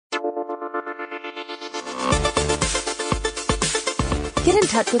Get in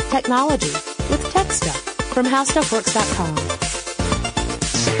touch with technology with Tech Stuff from HowStuffWorks.com.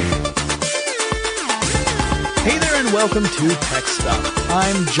 Hey there and welcome to Tech Stuff.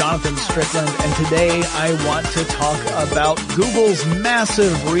 I'm Jonathan Strickland and today I want to talk about Google's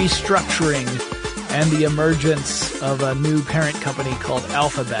massive restructuring and the emergence of a new parent company called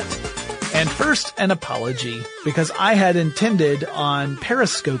Alphabet. And first, an apology, because I had intended on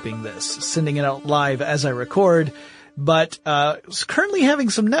periscoping this, sending it out live as I record, but currently having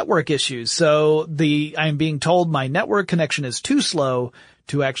some network issues. So I'm being told my network connection is too slow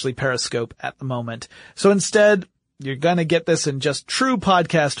to actually periscope at the moment. So instead, you're going to get this in just true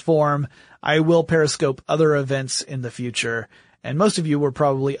podcast form. I will periscope other events in the future. And most of you were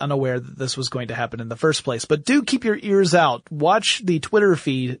probably unaware that this was going to happen in the first place. But do keep your ears out. Watch the Twitter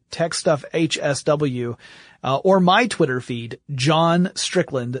feed, TechStuffHSW, or my Twitter feed, John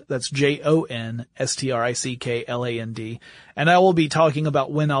Strickland. That's JONSTRICKLAND. And I will be talking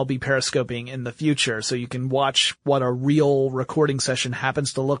about when I'll be periscoping in the future, so you can watch what a real recording session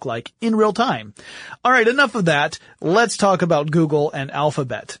happens to look like in real time. All right, enough of that. Let's talk about Google and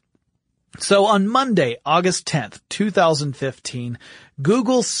Alphabet. So on Monday, August 10th, 2015,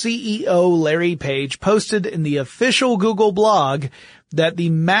 Google CEO Larry Page posted in the official Google blog that the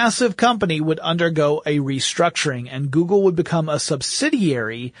massive company would undergo a restructuring and Google would become a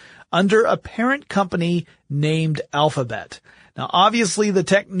subsidiary under a parent company named Alphabet. Now, obviously, the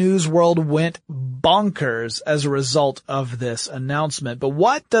tech news world went bonkers as a result of this announcement, but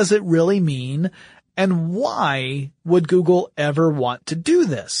what does it really mean? And why would Google ever want to do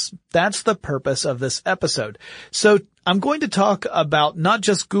this? That's the purpose of this episode. So I'm going to talk about not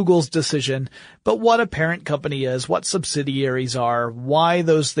just Google's decision, but what a parent company is, what subsidiaries are, why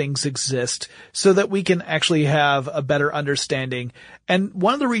those things exist, so that we can actually have a better understanding. And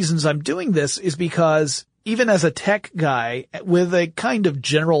one of the reasons I'm doing this is because even as a tech guy with a kind of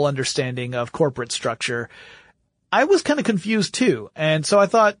general understanding of corporate structure, I was kind of confused too. And so I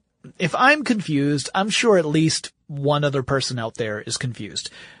thought, if I'm confused, I'm sure at least one other person out there is confused.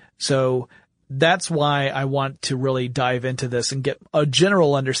 So that's why I want to really dive into this and get a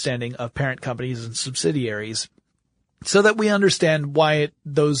general understanding of parent companies and subsidiaries so that we understand why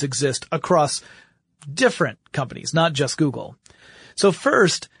those exist across different companies, not just Google. So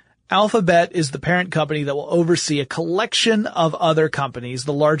first, Alphabet is the parent company that will oversee a collection of other companies,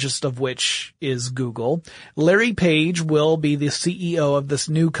 the largest of which is Google. Larry Page will be the CEO of this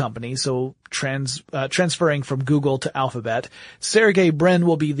new company, so transferring from Google to Alphabet. Sergey Brin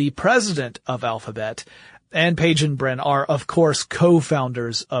will be the president of Alphabet, and Page and Brin are, of course,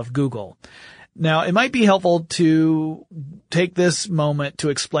 co-founders of Google. Now, it might be helpful to take this moment to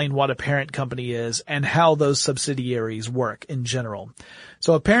explain what a parent company is and how those subsidiaries work in general.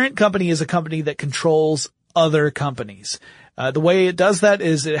 So a parent company is a company that controls other companies. The way it does that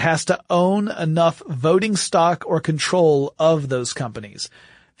is it has to own enough voting stock or control of those companies.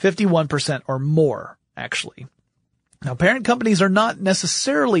 51% or more, actually. Now, parent companies are not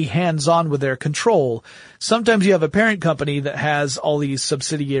necessarily hands-on with their control. Sometimes you have a parent company that has all these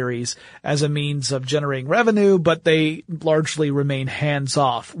subsidiaries as a means of generating revenue, but they largely remain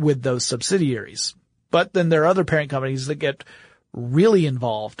hands-off with those subsidiaries. But then there are other parent companies that get really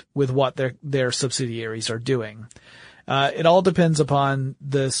involved with what their subsidiaries are doing. It all depends upon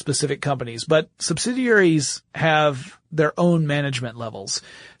the specific companies, but subsidiaries have their own management levels.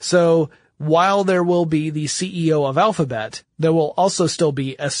 So while there will be the CEO of Alphabet, there will also still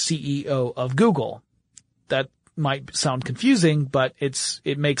be a CEO of Google. That might sound confusing, but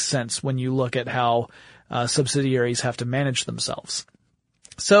it makes sense when you look at how subsidiaries have to manage themselves.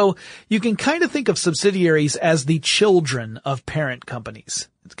 So you can kind of think of subsidiaries as the children of parent companies.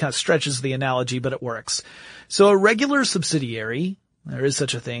 It kind of stretches the analogy, but it works. So a regular subsidiary, there is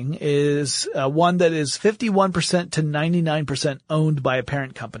such a thing, is one that is 51% to 99% owned by a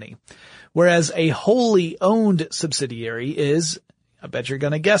parent company. Whereas a wholly owned subsidiary is, I bet you're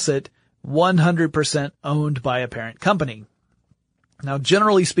going to guess it, 100% owned by a parent company. Now,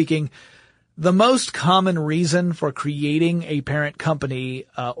 generally speaking, the most common reason for creating a parent company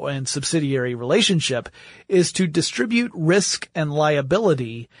and subsidiary relationship is to distribute risk and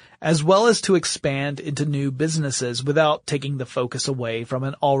liability as well as to expand into new businesses without taking the focus away from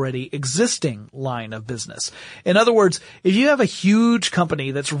an already existing line of business. In other words, if you have a huge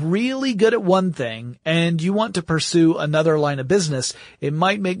company that's really good at one thing and you want to pursue another line of business, it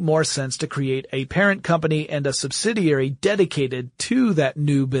might make more sense to create a parent company and a subsidiary dedicated to that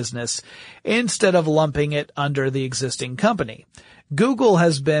new business instead of lumping it under the existing company. Google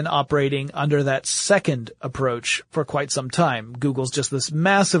has been operating under that second approach for quite some time. Google's just this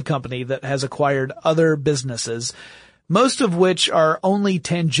massive company that has acquired other businesses, most of which are only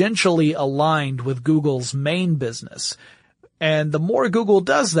tangentially aligned with Google's main business. And the more Google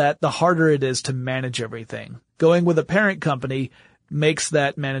does that, the harder it is to manage everything. Going with a parent company makes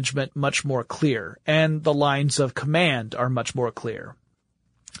that management much more clear, and the lines of command are much more clear.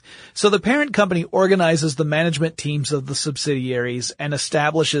 So the parent company organizes the management teams of the subsidiaries and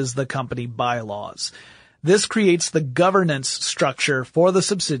establishes the company bylaws. This creates the governance structure for the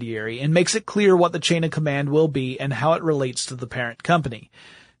subsidiary and makes it clear what the chain of command will be and how it relates to the parent company.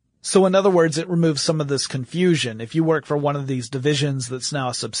 So in other words, it removes some of this confusion. If you work for one of these divisions that's now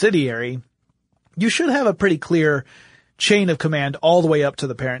a subsidiary, you should have a pretty clear chain of command all the way up to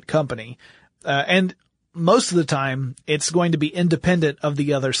the parent company. And most of the time, it's going to be independent of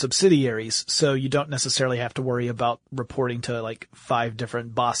the other subsidiaries, so you don't necessarily have to worry about reporting to like 5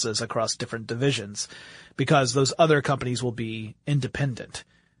 different bosses across different divisions, because those other companies will be independent.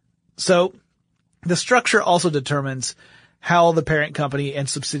 So the structure also determines how the parent company and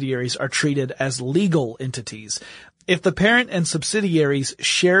subsidiaries are treated as legal entities. If the parent and subsidiaries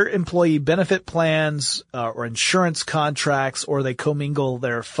share employee benefit plans or insurance contracts, or they commingle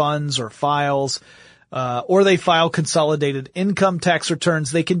their funds or files, or they file consolidated income tax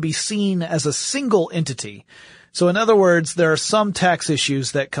returns, they can be seen as a single entity. So in other words, there are some tax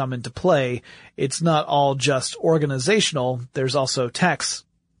issues that come into play. It's not all just organizational. There's also tax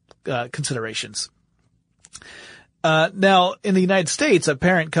considerations. Now, in the United States, a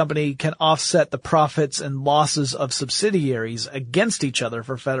parent company can offset the profits and losses of subsidiaries against each other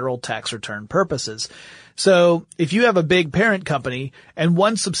for federal tax return purposes. So if you have a big parent company and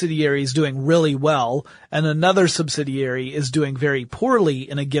one subsidiary is doing really well and another subsidiary is doing very poorly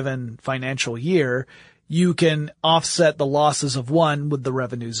in a given financial year, you can offset the losses of one with the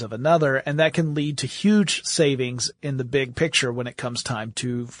revenues of another, and that can lead to huge savings in the big picture when it comes time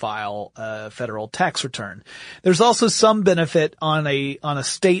to file a federal tax return. There's also some benefit on a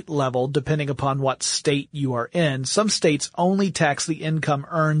state level, depending upon what state you are in. Some states only tax the income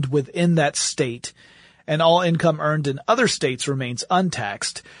earned within that state, and all income earned in other states remains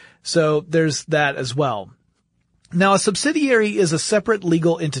untaxed. So there's that as well. Now, a subsidiary is a separate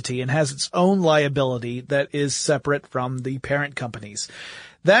legal entity and has its own liability that is separate from the parent company's.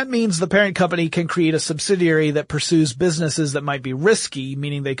 That means the parent company can create a subsidiary that pursues businesses that might be risky,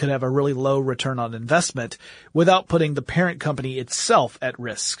 meaning they could have a really low return on investment, without putting the parent company itself at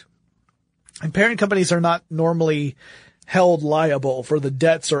risk. And parent companies are not normally held liable for the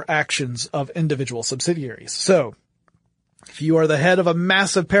debts or actions of individual subsidiaries. So, if you are the head of a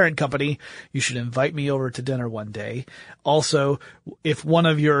massive parent company, you should invite me over to dinner one day. Also, if one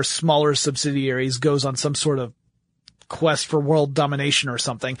of your smaller subsidiaries goes on some sort of quest for world domination or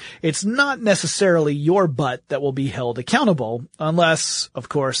something, it's not necessarily your butt that will be held accountable, unless, of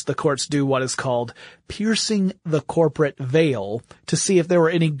course, the courts do what is called piercing the corporate veil to see if there were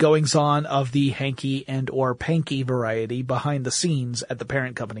any goings-on of the hanky and or panky variety behind the scenes at the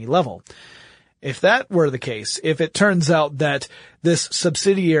parent company level. If that were the case, if it turns out that this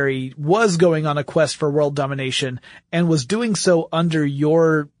subsidiary was going on a quest for world domination and was doing so under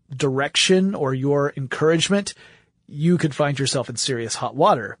your direction or your encouragement, you could find yourself in serious hot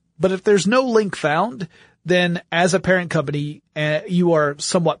water. But if there's no link found, then as a parent company, you are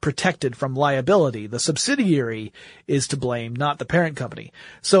somewhat protected from liability. The subsidiary is to blame, not the parent company.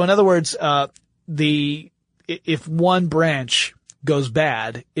 So in other words, if one branch goes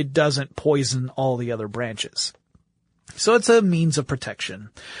bad, it doesn't poison all the other branches. So it's a means of protection.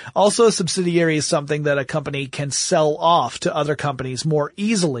 Also, a subsidiary is something that a company can sell off to other companies more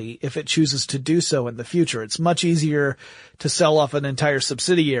easily if it chooses to do so in the future. It's much easier to sell off an entire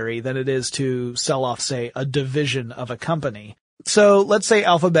subsidiary than it is to sell off, say, a division of a company. So let's say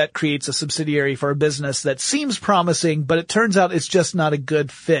Alphabet creates a subsidiary for a business that seems promising, but it turns out it's just not a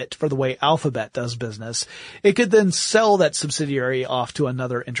good fit for the way Alphabet does business. It could then sell that subsidiary off to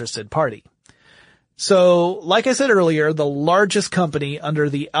another interested party. So, like I said earlier, the largest company under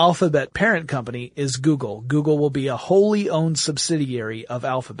the Alphabet parent company is Google. Google will be a wholly owned subsidiary of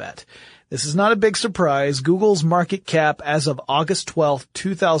Alphabet. This is not a big surprise. Google's market cap as of August 12th,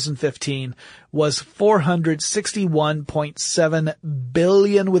 2015 was $461.7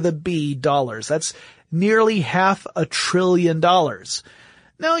 billion with a B dollars. That's nearly $500 billion.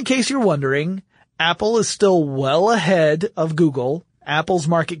 Now, in case you're wondering, Apple is still well ahead of Google. Apple's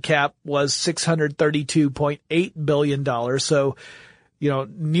market cap was $632.8 billion. So,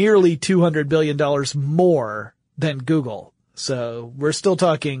 nearly $200 billion more than Google. So we're still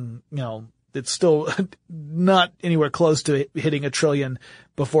talking, it's still not anywhere close to hitting $1 trillion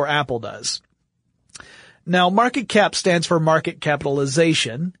before Apple does. Now, market cap stands for market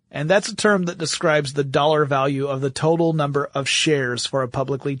capitalization, and that's a term that describes the dollar value of the total number of shares for a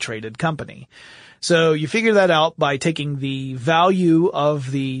publicly traded company. So you figure that out by taking the value of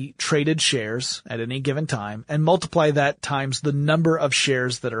the traded shares at any given time and multiply that times the number of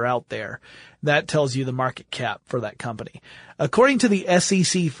shares that are out there. That tells you the market cap for that company. According to the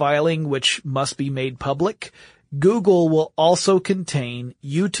SEC filing, which must be made public, Google will also contain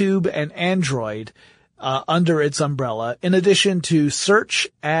YouTube and Android under its umbrella, in addition to search,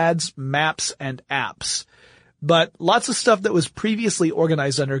 ads, maps, and apps. But lots of stuff that was previously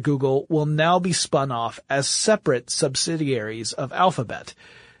organized under Google will now be spun off as separate subsidiaries of Alphabet.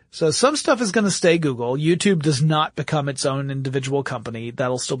 So some stuff is going to stay Google. YouTube does not become its own individual company.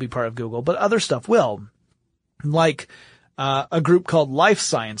 That'll still be part of Google, but other stuff will. Like a group called Life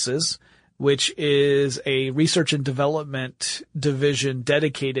Sciences, which is a research and development division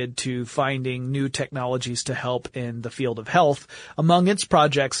dedicated to finding new technologies to help in the field of health. Among its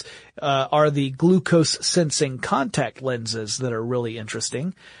projects are the glucose sensing contact lenses that are really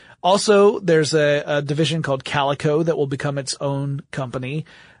interesting. Also, there's a division called Calico that will become its own company.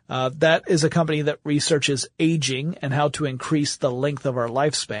 That is a company that researches aging and how to increase the length of our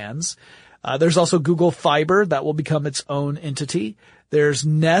lifespans. There's also Google Fiber that will become its own entity. There's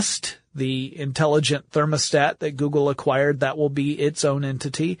Nest, the intelligent thermostat that Google acquired, that will be its own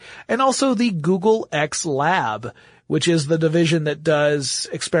entity. And also the Google X Lab, which is the division that does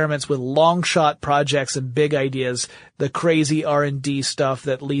experiments with long shot projects and big ideas, the crazy R&D stuff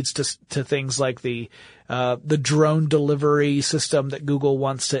that leads to things like the drone delivery system that Google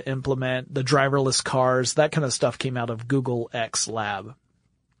wants to implement, the driverless cars, that kind of stuff came out of Google X Lab.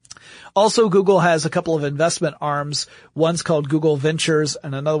 Also, Google has a couple of investment arms. One's called Google Ventures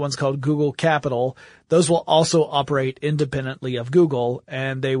and another one's called Google Capital. Those will also operate independently of Google,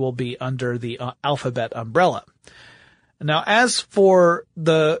 and they will be under the Alphabet umbrella. Now, as for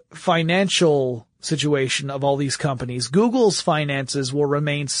the financial situation of all these companies, Google's finances will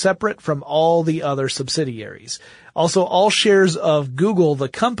remain separate from all the other subsidiaries. Also, all shares of Google, the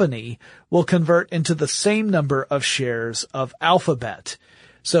company, will convert into the same number of shares of Alphabet.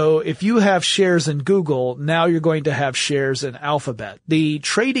 So if you have shares in Google, now you're going to have shares in Alphabet. The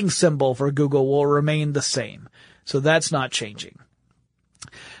trading symbol for Google will remain the same. So that's not changing.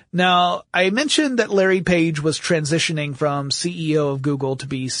 Now, I mentioned that Larry Page was transitioning from CEO of Google to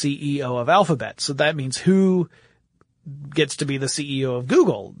be CEO of Alphabet. So that means who gets to be the CEO of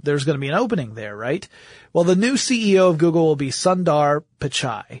Google? There's going to be an opening there, right? Well, the new CEO of Google will be Sundar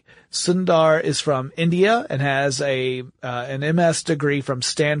Pichai. Sundar is from India and has an MS degree from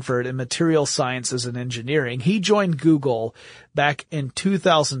Stanford in material sciences and engineering. He joined Google back in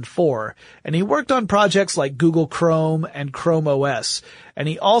 2004, and he worked on projects like Google Chrome and Chrome OS, and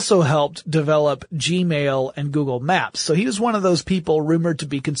he also helped develop Gmail and Google Maps. So he was one of those people rumored to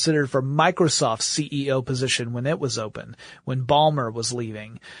be considered for Microsoft's CEO position when it was open, when Ballmer was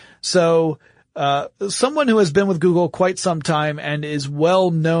leaving. So someone who has been with Google quite some time and is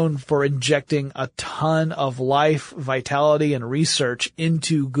well known for injecting a ton of life, vitality, and research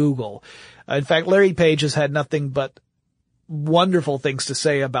into Google. In fact, Larry Page has had nothing but wonderful things to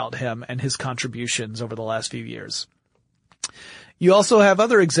say about him and his contributions over the last few years. You also have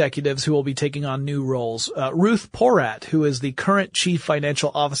other executives who will be taking on new roles. Ruth Porat, who is the current chief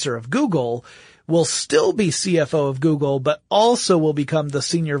financial officer of Google, will still be CFO of Google, but also will become the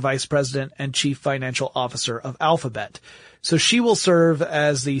senior vice president and chief financial officer of Alphabet. So she will serve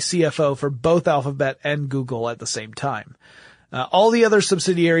as the CFO for both Alphabet and Google at the same time. All the other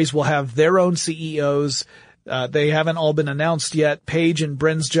subsidiaries will have their own CEOs. They haven't all been announced yet. Page and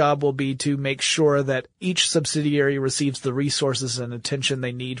Brin's job will be to make sure that each subsidiary receives the resources and attention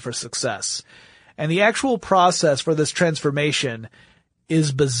they need for success. And the actual process for this transformation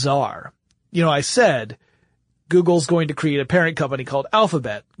is bizarre. You know, I said Google's going to create a parent company called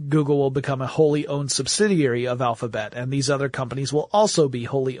Alphabet. Google will become a wholly owned subsidiary of Alphabet, and these other companies will also be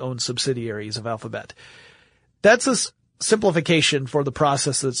wholly owned subsidiaries of Alphabet. That's a simplification for the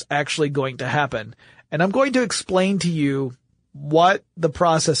process that's actually going to happen. And I'm going to explain to you what the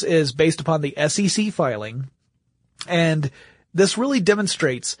process is based upon the SEC filing. And this really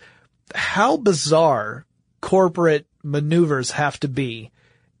demonstrates how bizarre corporate maneuvers have to be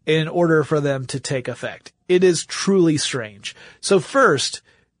in order for them to take effect. It is truly strange. So first,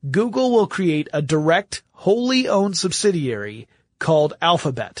 Google will create a direct, wholly owned subsidiary called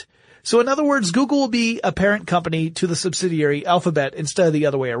Alphabet. So in other words, Google will be a parent company to the subsidiary Alphabet instead of the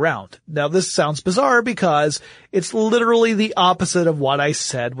other way around. Now this sounds bizarre because it's literally the opposite of what I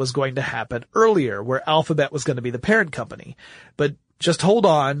said was going to happen earlier, where Alphabet was going to be the parent company. But just hold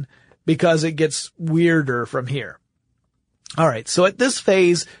on. because it gets weirder from here. All right. So at this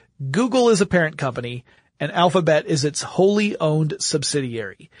phase, Google is a parent company and Alphabet is its wholly owned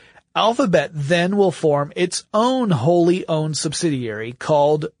subsidiary. Alphabet then will form its own wholly owned subsidiary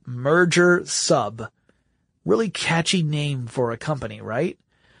called Merger Sub. Really catchy name for a company, right?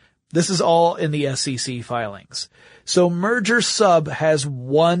 This is all in the SEC filings. So Merger Sub has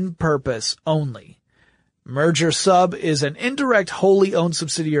one purpose only. Merger Sub is an indirect wholly owned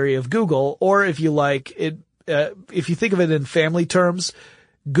subsidiary of Google, or if you like it, if you think of it in family terms,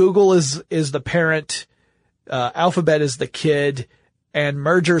 Google is the parent, Alphabet is the kid, and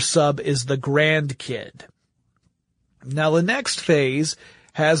Merger Sub is the grandkid. Now the next phase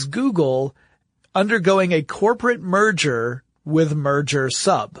has Google undergoing a corporate merger with Merger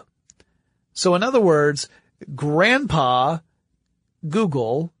Sub. So in other words, Grandpa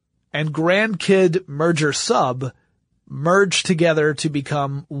Google and grandkid Merger Sub merge together to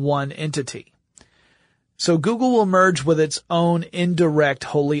become one entity. So Google will merge with its own indirect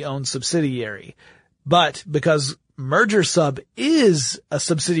wholly owned subsidiary. But because Merger Sub is a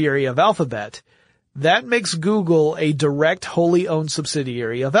subsidiary of Alphabet, that makes Google a direct wholly owned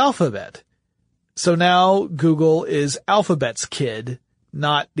subsidiary of Alphabet. So now Google is Alphabet's kid,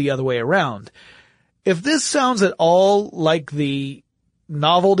 not the other way around. If this sounds at all like the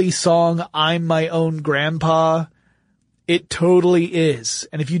novelty song, I'm My Own Grandpa, it totally is.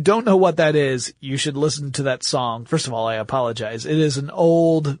 And if you don't know what that is, you should listen to that song. First of all, I apologize. It is an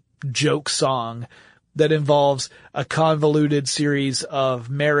old joke song that involves a convoluted series of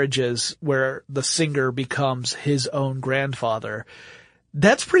marriages where the singer becomes his own grandfather.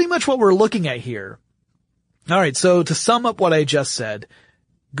 That's pretty much what we're looking at here. All right, so to sum up what I just said,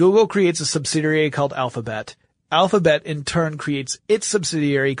 Google creates a subsidiary called Alphabet. Alphabet in turn creates its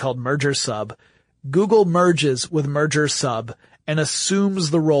subsidiary called Merger Sub. Google merges with Merger Sub and assumes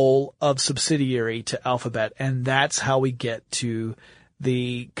the role of subsidiary to Alphabet, and that's how we get to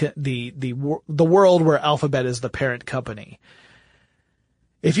the world where Alphabet is the parent company.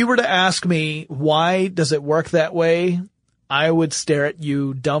 If you were to ask me why does it work that way, I would stare at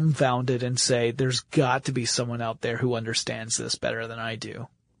you dumbfounded and say, there's got to be someone out there who understands this better than I do.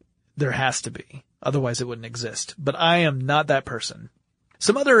 There has to be. Otherwise it wouldn't exist. But I am not that person.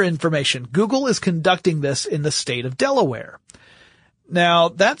 Some other information. Google is conducting this in the state of Delaware. Now,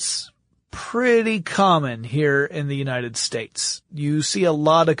 that's pretty common here in the United States. You see a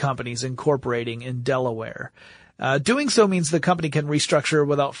lot of companies incorporating in Delaware. Doing so means the company can restructure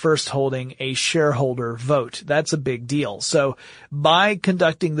without first holding a shareholder vote. That's a big deal. So by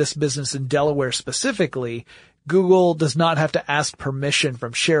conducting this business in Delaware specifically, Google does not have to ask permission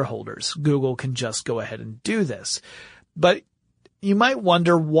from shareholders. Google can just go ahead and do this. But you might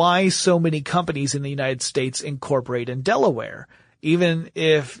wonder why so many companies in the United States incorporate in Delaware. Even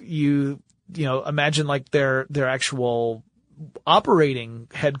if you imagine like their actual operating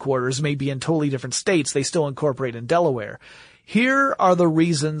headquarters may be in totally different states, they still incorporate in Delaware. Here are the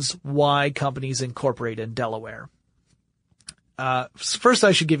reasons why companies incorporate in Delaware. First,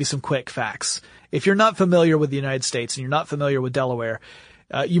 I should give you some quick facts. If you're not familiar with the United States and you're not familiar with Delaware,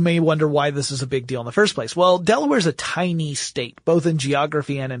 you may wonder why this is a big deal in the first place. Well, Delaware is a tiny state, both in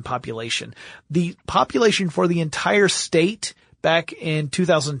geography and in population. The population for the entire state back in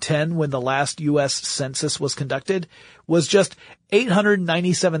 2010, when the last U.S. census was conducted, was just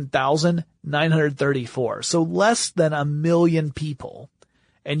 897,934. So less than 1 million people.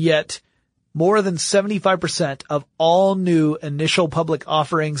 And yet, more than 75% of all new initial public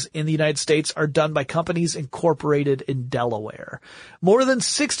offerings in the United States are done by companies incorporated in Delaware. More than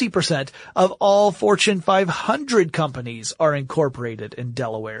 60% of all Fortune 500 companies are incorporated in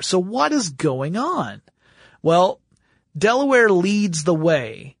Delaware. So what is going on? Well, Delaware leads the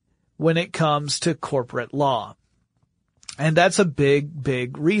way when it comes to corporate law. And that's a big,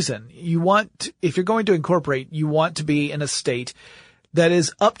 big reason. If you're going to incorporate, you want to be in a state that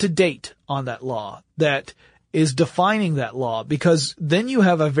is up to date on that law, that is defining that law, because then you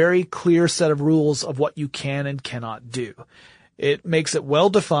have a very clear set of rules of what you can and cannot do. It makes it well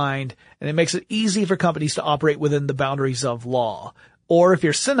defined, and it makes it easy for companies to operate within the boundaries of law. Or if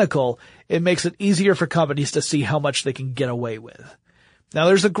you're cynical, it makes it easier for companies to see how much they can get away with. Now,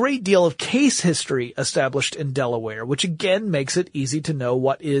 there's a great deal of case history established in Delaware, which again makes it easy to know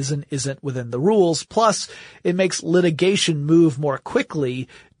what is and isn't within the rules. Plus, it makes litigation move more quickly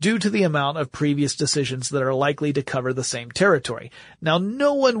due to the amount of previous decisions that are likely to cover the same territory. Now,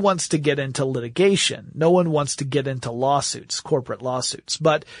 no one wants to get into litigation. No one wants to get into lawsuits, corporate lawsuits.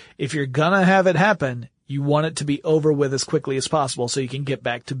 But if you're gonna have it happen, you want it to be over with as quickly as possible so you can get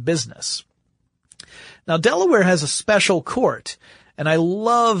back to business. Now, Delaware has a special court, And I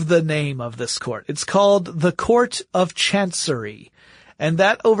love the name of this court. It's called the Court of Chancery, and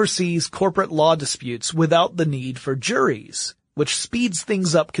that oversees corporate law disputes without the need for juries, which speeds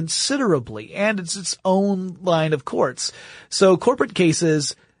things up considerably, and it's its own line of courts. So corporate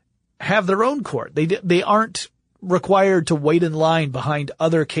cases have their own court. They aren't required to wait in line behind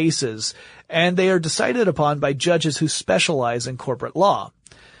other cases, and they are decided upon by judges who specialize in corporate law.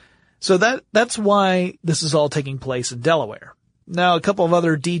 So that's why this is all taking place in Delaware. Now, a couple of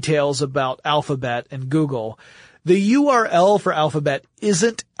other details about Alphabet and Google. The URL for Alphabet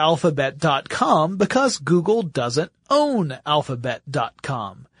isn't alphabet.com because Google doesn't own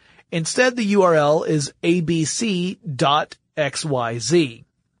alphabet.com. Instead, the URL is abc.xyz.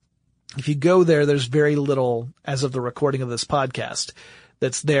 If you go there, there's very little, as of the recording of this podcast,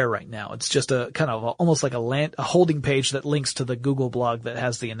 that's there right now. It's just a kind of almost like a holding page that links to the Google blog that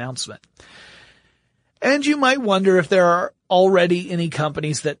has the announcement. And you might wonder if there are already any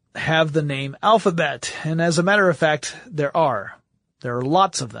companies that have the name Alphabet. And as a matter of fact, there are. There are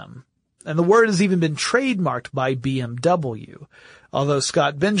lots of them. And the word has even been trademarked by BMW. Although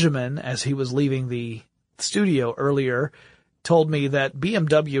Scott Benjamin, as he was leaving the studio earlier, told me that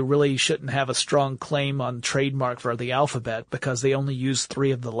BMW really shouldn't have a strong claim on trademark for the alphabet because they only use 3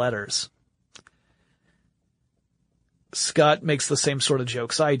 of the letters. Scott makes the same sort of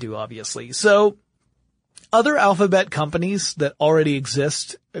jokes I do, obviously. So, other alphabet companies that already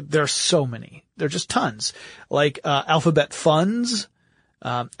exist, there are so many. There are just tons. Like, Alphabet Funds,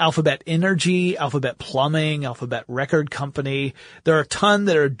 Alphabet Energy, Alphabet Plumbing, Alphabet Record Company. There are a ton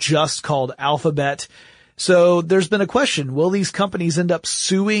that are just called Alphabet. So there's been a question, will these companies end up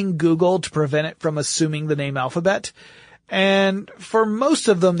suing Google to prevent it from assuming the name Alphabet? And for most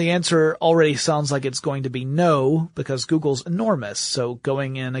of them, the answer already sounds like it's going to be no, because Google's enormous. So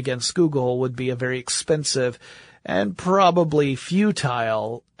going in against Google would be a very expensive and probably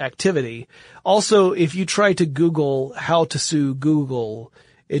futile activity. Also, if you try to Google how to sue Google,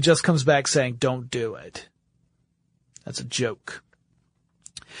 it just comes back saying, don't do it. That's a joke.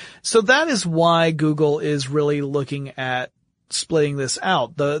 So that is why Google is really looking at splitting this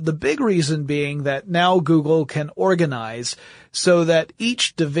out. The big reason being that now Google can organize so that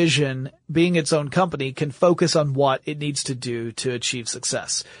each division, being its own company, can focus on what it needs to do to achieve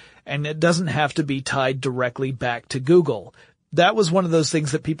success. And it doesn't have to be tied directly back to Google. That was one of those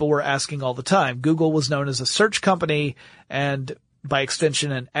things that people were asking all the time. Google was known as a search company and by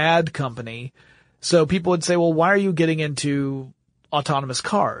extension an ad company. So people would say, well, why are you getting into autonomous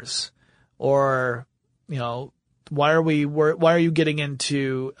cars? Or, why are you getting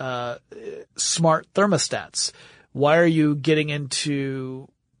into, smart thermostats? Why are you getting into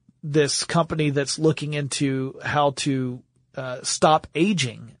this company that's looking into how to, stop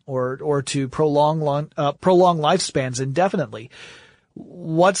aging or to prolong lifespans indefinitely?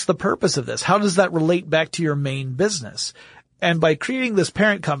 What's the purpose of this? How does that relate back to your main business? And by creating this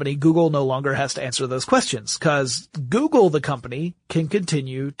parent company, Google no longer has to answer those questions because Google, the company, can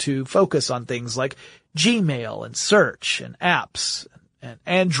continue to focus on things like Gmail and search and apps and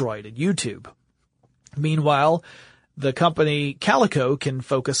Android and YouTube. Meanwhile, the company Calico can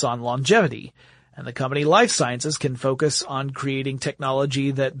focus on longevity, and the company Life Sciences can focus on creating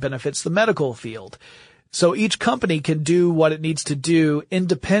technology that benefits the medical field. So each company can do what it needs to do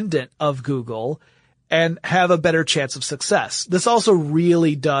independent of Google and have a better chance of success. This also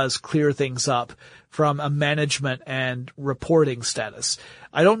really does clear things up from a management and reporting status.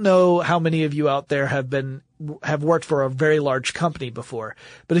 I don't know how many of you out there have worked for a very large company before,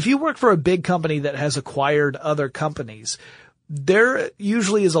 but if you work for a big company that has acquired other companies, there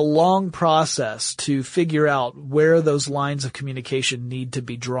usually is a long process to figure out where those lines of communication need to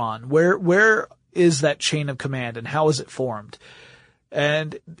be drawn. Where is that chain of command and how is it formed?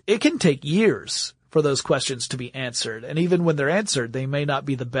 And it can take years for those questions to be answered. And even when they're answered, they may not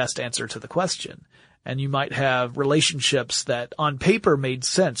be the best answer to the question. And you might have relationships that on paper made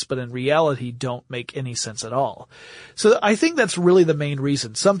sense, but in reality don't make any sense at all. So I think that's really the main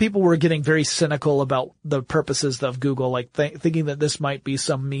reason. Some people were getting very cynical about the purposes of Google, like thinking that this might be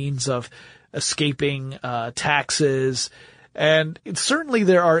some means of escaping taxes. And certainly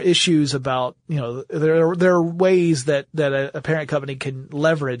there are issues about, there are ways that a parent company can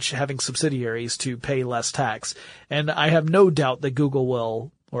leverage having subsidiaries to pay less tax. And I have no doubt that Google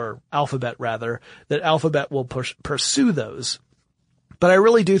will, or Alphabet rather, that Alphabet will pursue those. But I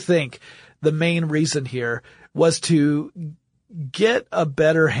really do think the main reason here was to get a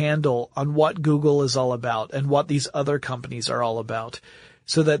better handle on what Google is all about and what these other companies are all about,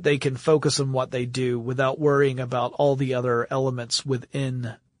 so that they can focus on what they do without worrying about all the other elements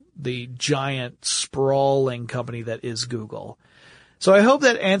within the giant sprawling company that is Google. So I hope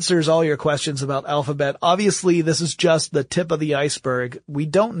that answers all your questions about Alphabet. Obviously, this is just the tip of the iceberg. We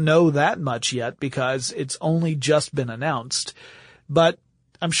don't know that much yet because it's only just been announced. But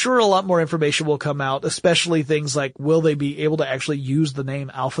I'm sure a lot more information will come out, especially things like, will they be able to actually use the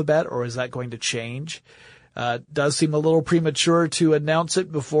name Alphabet, or is that going to change? Does seem a little premature to announce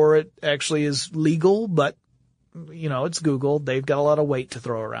it before it actually is legal, but, it's Google. They've got a lot of weight to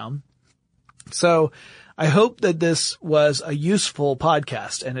throw around. So I hope that this was a useful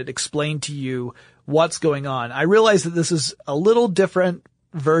podcast and it explained to you what's going on. I realize that this is a little different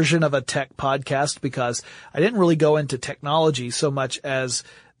version of a tech podcast because I didn't really go into technology so much as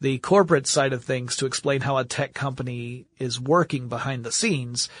the corporate side of things to explain how a tech company is working behind the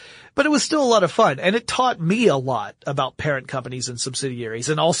scenes. But it was still a lot of fun, and it taught me a lot about parent companies and subsidiaries,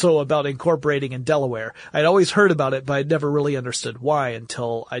 and also about incorporating in Delaware. I'd always heard about it, but I'd never really understood why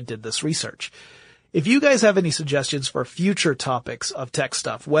until I did this research. If you guys have any suggestions for future topics of tech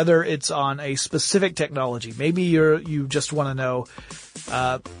stuff, whether it's on a specific technology, maybe you just want to know,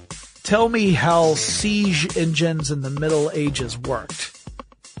 tell me how siege engines in the Middle Ages worked.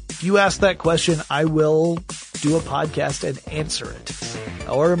 If you ask that question, I will do a podcast and answer it.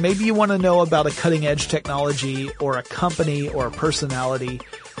 Or maybe you want to know about a cutting edge technology or a company or a personality,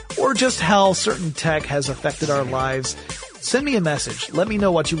 or just how certain tech has affected our lives. Send me a message. Let me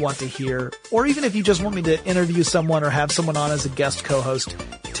know what you want to hear. Or even if you just want me to interview someone or have someone on as a guest co-host,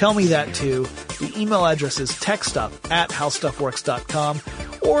 tell me that too. The email address is techstuff@howstuffworks.com.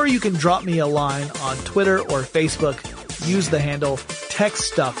 Or you can drop me a line on Twitter or Facebook. Use the handle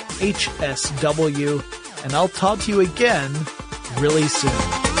TechStuffHSW. And I'll talk to you again really soon.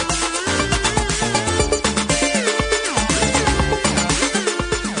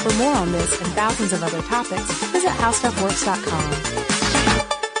 For more on this and thousands of other topics, visit howstuffworks.com.